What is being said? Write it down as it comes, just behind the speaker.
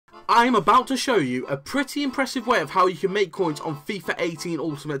I am about to show you a pretty impressive way of how you can make coins on FIFA 18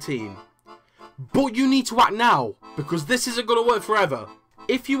 Ultimate Team. But you need to act now, because this isn't going to work forever.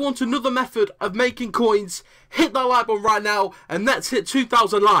 If you want another method of making coins, hit that like button right now, and let's hit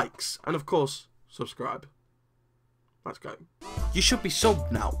 2,000 likes. And of course, subscribe. Let's go. You should be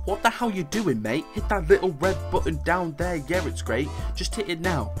subbed now. What the hell you doing, mate? Hit that little red button down there. Yeah, it's great. Just hit it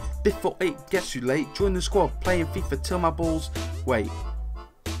now. Before it gets you late. Join the squad. Playing FIFA till my balls. Wait.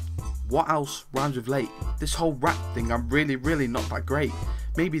 What else rhymes with late? This whole rap thing, I'm really not that great.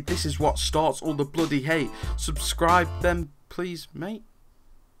 Maybe this is what starts all the bloody hate. Subscribe then, please, mate.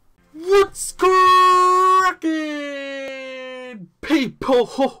 What's cracking, people?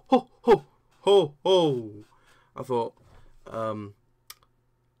 Ho, ho, ho, ho, ho. I thought,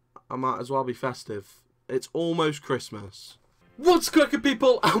 I might as well be festive. It's almost Christmas. What's cracking,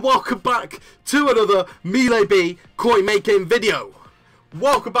 people, and welcome back to another MeelayyB coin making video.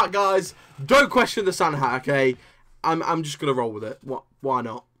 Welcome back, guys. Don't question the Santa hat, okay? I'm just gonna roll with it. Why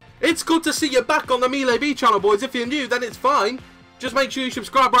not? It's good to see you back on the MeelayyB channel, boys. If you're new, then it's fine. Just make sure you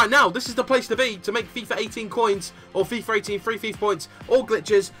subscribe right now. This is the place to be to make FIFA 18 coins or FIFA 18 free FIFA points or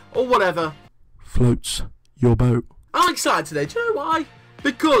glitches or whatever floats your boat. I'm excited today. Do you know why?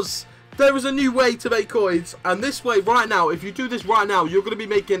 Because there is a new way to make coins, and this way right now, if you do this right now, you're going to be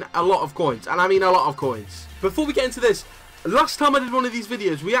making a lot of coins, and I mean a lot of coins. Before we get into this, last time I did one of these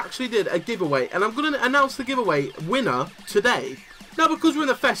videos, we actually did a giveaway, and I'm going to announce the giveaway winner today. Now, because we're in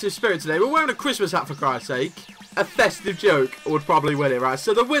the festive spirit today, we're wearing a Christmas hat, for Christ's sake. A festive joke would probably win it, right?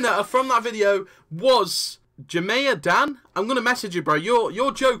 So the winner from that video was MeelayyB. I'm going to message you, bro.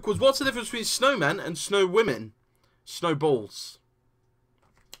 Your joke was, what's the difference between snowmen and snow women? Snowballs.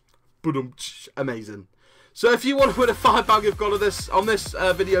 Amazing. So if you want to win a £5 gift card on this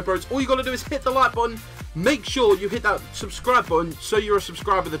video, bros, all you got to do is hit the like button. Make sure you hit that subscribe button so you're a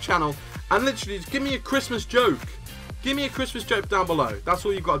subscriber to the channel. And literally, just give me a Christmas joke. Give me a Christmas joke down below. That's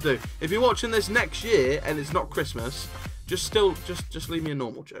all you've got to do. If you're watching this next year and it's not Christmas, just leave me a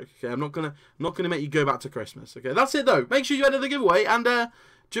normal joke. Okay, I'm not gonna make you go back to Christmas. Okay, that's it though. Make sure you enter the giveaway, and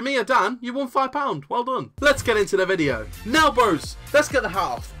MeelayyB, you won £5. Well done. Let's get into the video. Now, bros, let's get the hat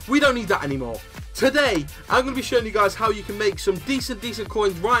off. We don't need that anymore. Today, I'm going to be showing you guys how you can make some decent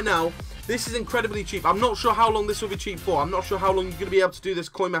coins right now. This is incredibly cheap. I'm not sure how long this will be cheap for. I'm not sure how long you're going to be able to do this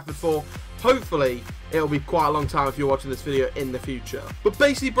coin method for. Hopefully, it'll be quite a long time if you're watching this video in the future. But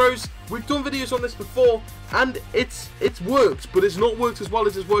basically, bros, we've done videos on this before, and it's worked, but it's not worked as well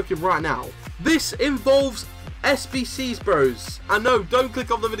as it's working right now. This involves SBCs, bros. And no, don't click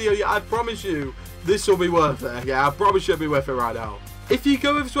off the video yet. I promise you, this will be worth it. Yeah, I promise you it'll be worth it right now. If you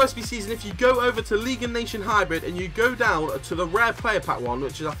go over to SBCs and if you go over to League and Nation Hybrid and you go down to the rare player pack one,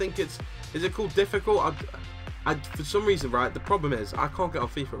 which is, I think is it called difficult? For some reason, right, the problem is I can't get on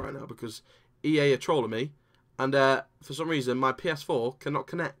FIFA right now because EA are trolling me, and for some reason my PS4 cannot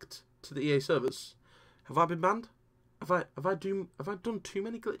connect to the EA servers. Have I been banned? Have I done too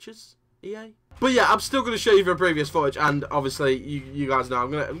many glitches, EA? But yeah, I'm still going to show you the previous footage, and obviously you guys know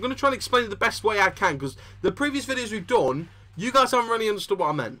I'm gonna try and explain it the best way I can, because the previous videos we've done, you guys haven't really understood what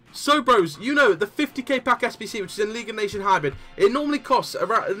I meant. So, bros, you know, the 50k pack SBC, which is in League and Nation Hybrid, it normally costs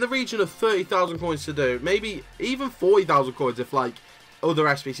around in the region of 30,000 coins to do. Maybe even 40,000 coins if, like, other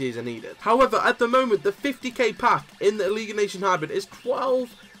SBCs are needed. However, at the moment, the 50k pack in the League and Nation Hybrid is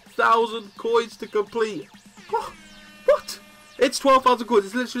 12,000 coins to complete. What? It's 12,000 coins.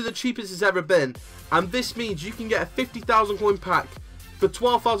 It's literally the cheapest it's ever been. And this means you can get a 50,000 coin pack for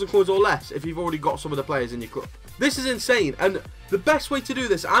 12,000 coins or less if you've already got some of the players in your club. This is insane, and the best way to do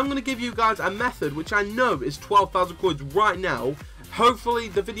this, I'm going to give you guys a method which I know is 12,000 coins right now. Hopefully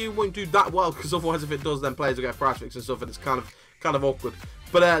the video won't do that well, because otherwise if it does, then players will get price fix and stuff, and it's kind of awkward.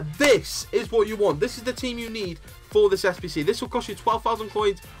 But this is what you want. This is the team you need for this SBC. This will cost you 12,000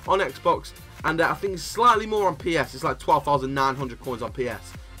 coins on Xbox, and I think it's slightly more on PS. It's like 12,900 coins on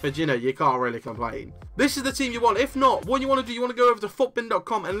PS. But you know, you can't really complain. This is the team you want. If not, what you want to do, you want to go over to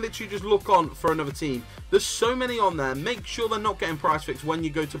footbin.com and literally just look on for another team. There's so many on there. Make sure they're not getting price fixed when you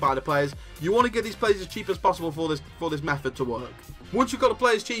go to buy the players. You want to get these players as cheap as possible for this method to work. Once you've got the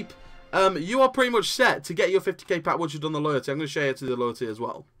players cheap, you are pretty much set to get your 50k pack once you've done the loyalty. I'm going to show you how to do the loyalty as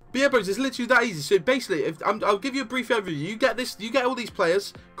well. But yeah, bros, it's literally that easy. So basically, I'll give you a brief overview. You get this, you get all these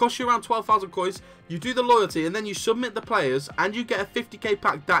players, cost you around 12,000 coins. You do the loyalty, and then you submit the players, and you get a 50k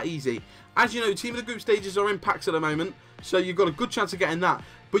pack that easy. As you know, Team of the Group stages are in packs at the moment, so you've got a good chance of getting that.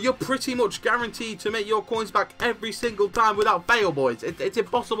 But you're pretty much guaranteed to make your coins back every single time without fail, boys. It's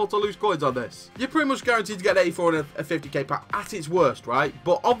impossible to lose coins on this. You're pretty much guaranteed to get 84 in a 50k pack at its worst, right?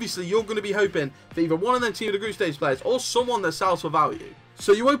 But obviously, you're going to be hoping for either one of them Team of the Group stage players or someone that sells for value.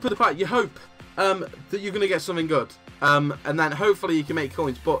 So you open the pack, you hope that you're going to get something good. And then hopefully you can make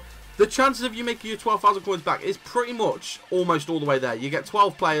coins. But the chances of you making your 12,000 coins back is pretty much almost all the way there. You get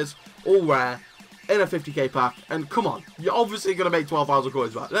 12 players, all rare, in a 50k pack. And come on, you're obviously going to make 12,000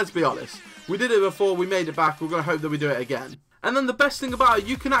 coins back. Let's be honest. We did it before, we made it back. We're going to hope that we do it again. And then the best thing about it,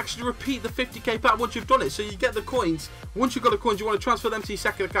 you can actually repeat the 50k pack once you've done it. So you get the coins. Once you've got the coins, you want to transfer them to your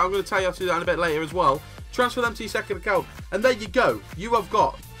second account. I'm going to tell you how to do that in a bit later as well. Transfer them to your second account. And there you go. You have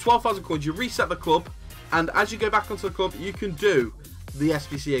got 12,000 coins. You reset the club. And as you go back onto the club, you can do the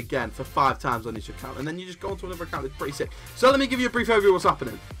SBC again for 5 times on each account. And then you just go onto another account. It's pretty sick. So let me give you a brief overview of what's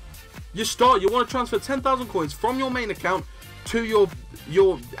happening. You want to transfer 10,000 coins from your main account to your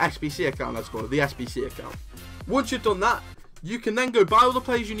SBC account, let's call it, the SBC account. Once you've done that, you can then go buy all the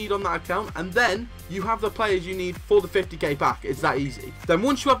players you need on that account, and then you have the players you need for the 50k pack. It's that easy. Then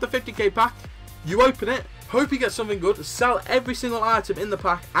once you have the 50k pack, you open it, hope you get something good, sell every single item in the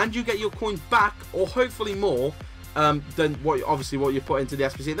pack, and you get your coins back, or hopefully more, than what you put into the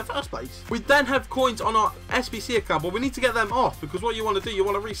SBC in the first place. We then have coins on our SBC account, but we need to get them off, because what you want to do, you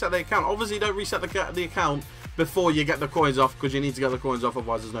want to reset the account. Obviously, don't reset the account before you get the coins off, because you need to get the coins off,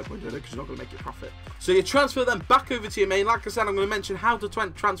 otherwise there's no point doing it, because you're not going to make your profit. So you transfer them back over to your main. Like I said, I'm going to mention how to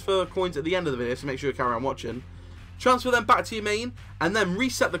transfer coins at the end of the video, so make sure you carry on watching. Transfer them back to your main, and then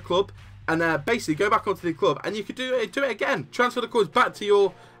reset the club, and basically go back onto the club, and you could do it again. Transfer the coins back to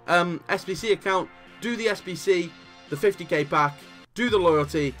your SBC account, do the SBC, the 50k pack, do the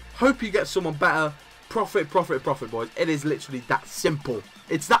loyalty, hope you get someone better, profit, profit, profit, boys. It is literally that simple.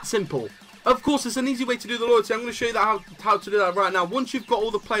 It's that simple. Of course, it's an easy way to do the loyalty. I'm going to show you that how to do that right now. Once you've got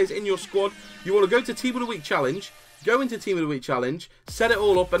all the players in your squad, you want to go to Team of the Week Challenge, go into Team of the Week Challenge, set it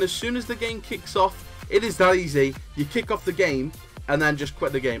all up, and as soon as the game kicks off, it is that easy. You kick off the game, and then just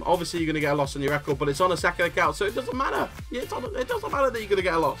quit the game. Obviously, you're going to get a loss on your record, but it's on a second account, so it doesn't matter. Yeah, it doesn't matter that you're going to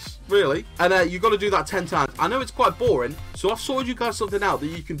get a loss, really. And you've got to do that 10 times. I know it's quite boring, so I've sorted you guys something out that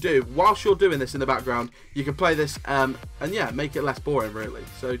you can do whilst you're doing this in the background. You can play this, and yeah, make it less boring, really.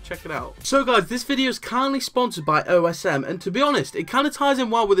 So check it out. So, guys, this video is kindly sponsored by OSM, and to be honest, it kind of ties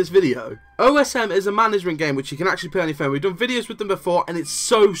in well with this video. OSM is a management game which you can actually play on your phone. We've done videos with them before, and it's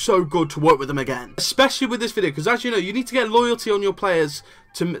so good to work with them again. Especially with this video, because as you know, you need to get loyalty on your players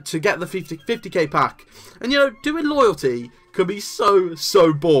to get the 50k pack. And you know, doing loyalty can be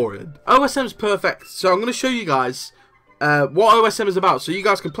so boring. OSM's perfect, so I'm going to show you guys what OSM is about, so you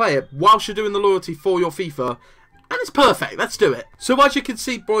guys can play it whilst you're doing the loyalty for your FIFA. And it's perfect. Let's do it. So as you can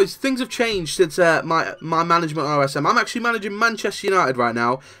see, boys, things have changed since my management on OSM. I'm actually managing Manchester United right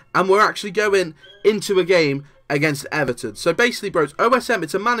now, and we're actually going into a game against Everton. So basically, bros, OSM,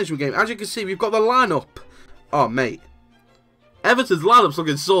 it's a management game. As you can see, we've got the lineup. Oh, mate. Everton's lineup's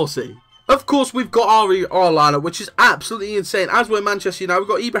looking saucy. Of course, we've got our lineup, which is absolutely insane. As we're Manchester United, we've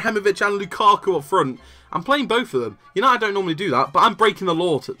got Ibrahimovic and Lukaku up front. I'm playing both of them. You know, I don't normally do that, but I'm breaking the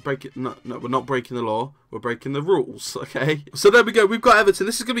law to break it. No, we're not breaking the law. We're breaking the rules, okay? So there we go. We've got Everton.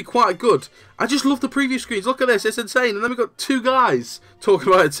 This is going to be quite good. I just love the preview screens. Look at this. It's insane. And then we've got 2 guys talking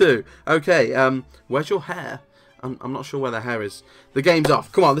about it too. Okay, where's your hair? I'm not sure where their hair is. The game's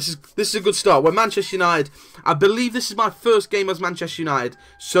off. Come on, this is a good start. We're Manchester United. I believe this is my first game as Manchester United,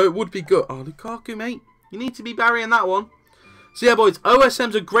 so it would be good. Oh, Lukaku, mate. You need to be burying that one. So yeah, boys,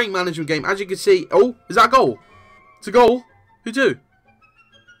 OSM's a great management game. As you can see, oh, is that a goal? It's a goal. Who do?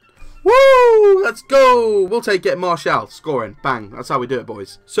 Woo! Let's go! We'll take it. Martial scoring. Bang. That's how we do it,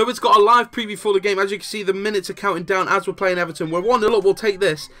 boys. So it's got a live preview for the game. As you can see, the minutes are counting down as we're playing Everton. We're 1-0 up. We'll take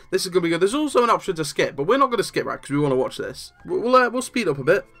this. This is going to be good. There's also an option to skip, but we're not going to skip, right, because we want to watch this. We'll speed up a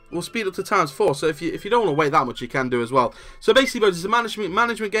bit. We'll speed up to ×4. So if you don't want to wait that much, you can do as well. So basically, boys, it's a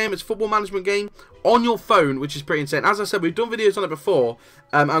management game. It's a football management game on your phone, which is pretty insane. As I said, we've done videos on it before.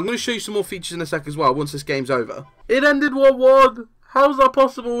 I'm going to show you some more features in a sec as well once this game's over. It ended 1-1. How's that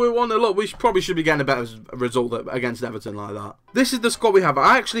possible? We won. Look, we probably should be getting a better result against Everton like that. This is the squad we have.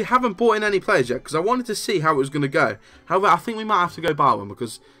 I actually haven't bought in any players yet because I wanted to see how it was going to go. However, I think we might have to go buy one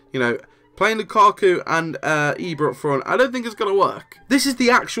because, you know, playing Lukaku and Ibra up front, I don't think it's going to work. This is the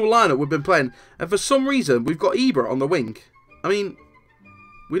actual lineup we've been playing, and for some reason, we've got Ibra on the wing. I mean,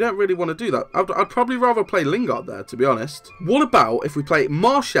 we don't really want to do that. I'd probably rather play Lingard there, to be honest. What about if we play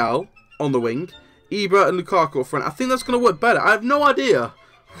Martial on the wing, Ibra and Lukaku up front? I think that's going to work better. I have no idea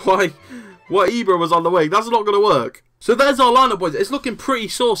why Ibra was on the wing. That's not going to work. So there's our lineup, boys. It's looking pretty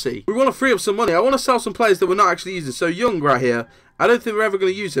saucy. We want to free up some money. I want to sell some players that we're not actually using. So Young right here, I don't think we're ever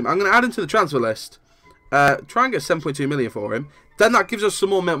going to use him. I'm going to add him to the transfer list. Try and get 7.2 million for him. Then that gives us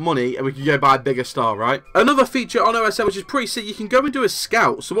some more money and we can go buy a bigger star, right? Another feature on OSM which is pretty sick, you can go and do a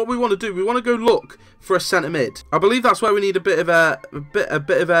scout. So what we want to do, we want to go look for a centre mid. I believe that's where we need a bit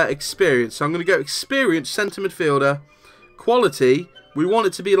of experience. So I'm going to go experience centre midfielder, quality. We want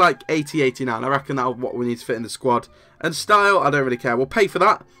it to be like 80, 89. I reckon that's what we need to fit in the squad. And style, I don't really care. We'll pay for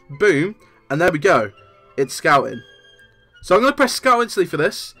that. Boom. And there we go. It's scouting. So I'm going to press scout instantly for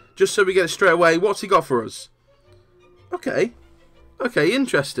this, just so we get it straight away. What's he got for us? Okay. Okay,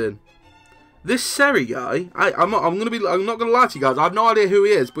 interesting. This Seri guy, I'm not gonna lie to you guys. I have no idea who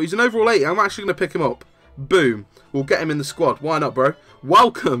he is, but he's an overall 80. I'm actually gonna pick him up. Boom. We'll get him in the squad. Why not, bro?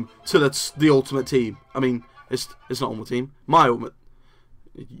 Welcome to the ultimate team. I mean, it's not ultimate team. My ultimate.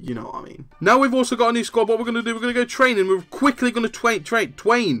 You know what I mean. Now we've also got a new squad. What we're gonna do? We're gonna go training. We're quickly gonna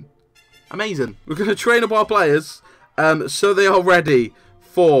train. Amazing. We're gonna train up our players, so they are ready.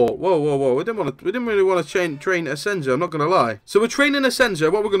 Whoa. We didn't really want to train Asenjo, I'm not going to lie. So we're training Asenjo.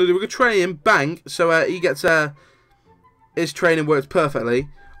 What we're going to do, we're going to train him, bang, so he gets, his training works perfectly.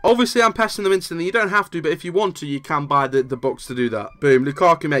 Obviously, I'm passing them instantly. You don't have to, but if you want to, you can buy the books to do that. Boom.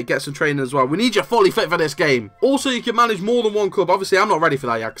 Lukaku, mate, get some training as well. We need you fully fit for this game. Also, you can manage more than one club. Obviously, I'm not ready for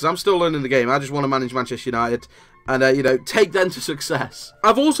that yet, because I'm still learning the game. I just want to manage Manchester United and, you know, take them to success.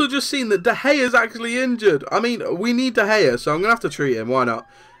 I've also just seen that De Gea is actually injured. I mean, we need De Gea, so I'm going to have to treat him. Why not?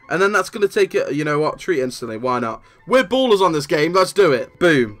 And then that's going to take it, you know what, treat instantly. Why not? We're ballers on this game. Let's do it.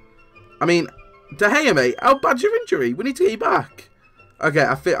 Boom. I mean, De Gea, mate, how bad's your injury? We need to get you back. Okay,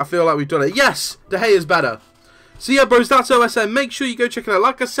 I feel like we've done it. Yes, De Gea is better. So yeah, bros, that's OSM. Make sure you go check it out.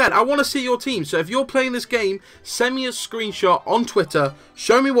 Like I said, I want to see your team. So if you're playing this game, send me a screenshot on Twitter.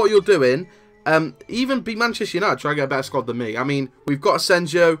 Show me what you're doing. Even be Manchester United, try to get a better squad than me. I mean, we've got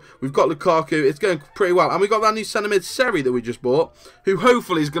Asenjo, we've got Lukaku, it's going pretty well. And we've got that new centre mid Seri that we just bought, who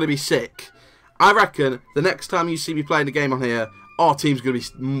hopefully is going to be sick. I reckon the next time you see me playing the game on here, our team's going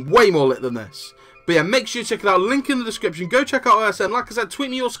to be way more lit than this. But yeah, make sure you check it out. Link in the description. Go check out OSM. Like I said,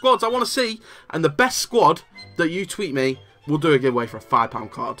 tweet me your squads I want to see. And the best squad that you tweet me, we'll do a giveaway for a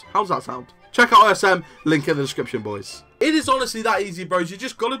 £5 card. How does that sound? Check out OSM. Link in the description, boys. It is honestly that easy, bros. You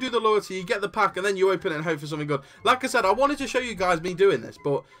just got to do the loyalty. You get the pack, and then you open it and hope for something good. Like I said, I wanted to show you guys me doing this,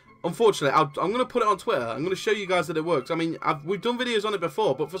 but unfortunately, I'm going to put it on Twitter. I'm going to show you guys that it works. I mean, we've done videos on it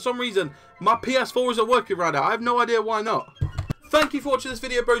before, but for some reason, my PS4 isn't working right now. I have no idea why not. Thank you for watching this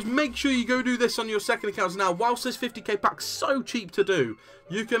video, bros. Make sure you go do this on your second accounts now. Whilst this 50k pack's so cheap to do,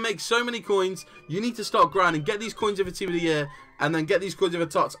 you can make so many coins. You need to start grinding. Get these coins every team of the year, and then get these coins every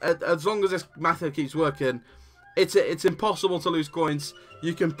tots. As long as this method keeps working, it's impossible to lose coins.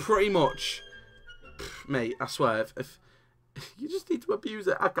 You can pretty much, mate, I swear, if you just need to abuse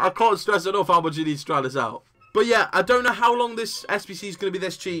it. I can't stress enough how much you need to try this out. But yeah, I don't know how long this SBC is going to be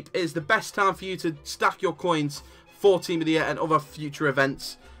this cheap. It's the best time for you to stack your coins for Team of the Year and other future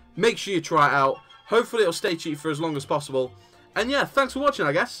events. Make sure you try it out. Hopefully it'll stay cheap for as long as possible. And yeah, thanks for watching,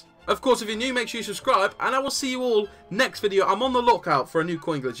 I guess. Of course, if you're new, make sure you subscribe. And I will see you all next video. I'm on the lookout for a new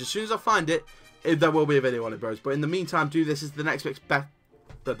coin glitch. As soon as I find it, there will be a video on it, bros. But in the meantime, do this. Is the next best.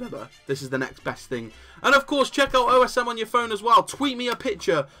 This is the next best thing. And of course, check out OSM on your phone as well. Tweet me a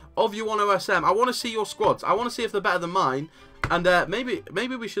picture of you on OSM. I want to see your squads. I want to see if they're better than mine. And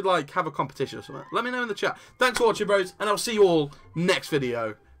maybe we should like have a competition or something. Let me know in the chat. Thanks for watching, bros, and I'll see you all next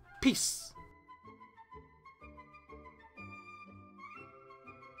video. Peace.